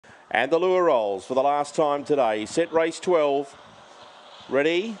And the lure rolls for the last time today. Set race 12.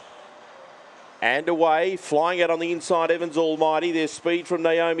 Ready? And away, flying out on the inside, Evans Almighty. There's speed from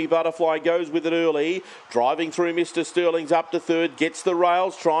Naomi Butterfly, goes with it early. Driving through, Mr. Sterling's up to third, gets the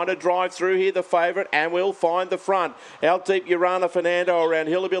rails, trying to drive through here, the favourite, and will find the front. Out deep, Urana Fernando around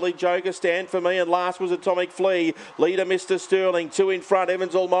Hillbilly Joker, Stand For Me, and last was Atomic Flea. Leader, Mr. Sterling, two in front.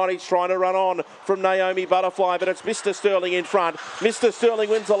 Evans Almighty's trying to run on from Naomi Butterfly, but it's Mr. Sterling in front. Mr.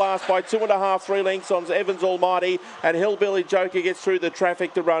 Sterling wins the last by 2.5, 3 lengths on Evans Almighty, and Hillbilly Joker gets through the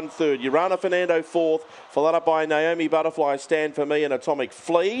traffic to run third. Urana Fernando fourth, followed up by Naomi Butterfly, Stand For Me, and Atomic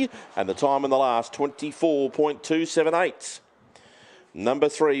Flea, and the time in the last 24.278. Number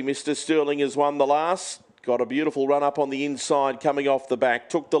 3, Mr. Sterling has won the last, got a beautiful run up on the inside coming off the back,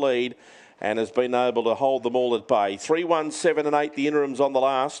 took the lead and has been able to hold them all at bay. 3, 1, 7 and 8, the interims on the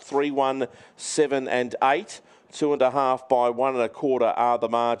last. 3, 1, 7 and 8. 2.5 by 1 1/4 are the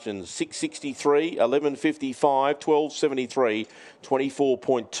margins. 6.63, 11.55, 12.73,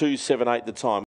 24.278 the time.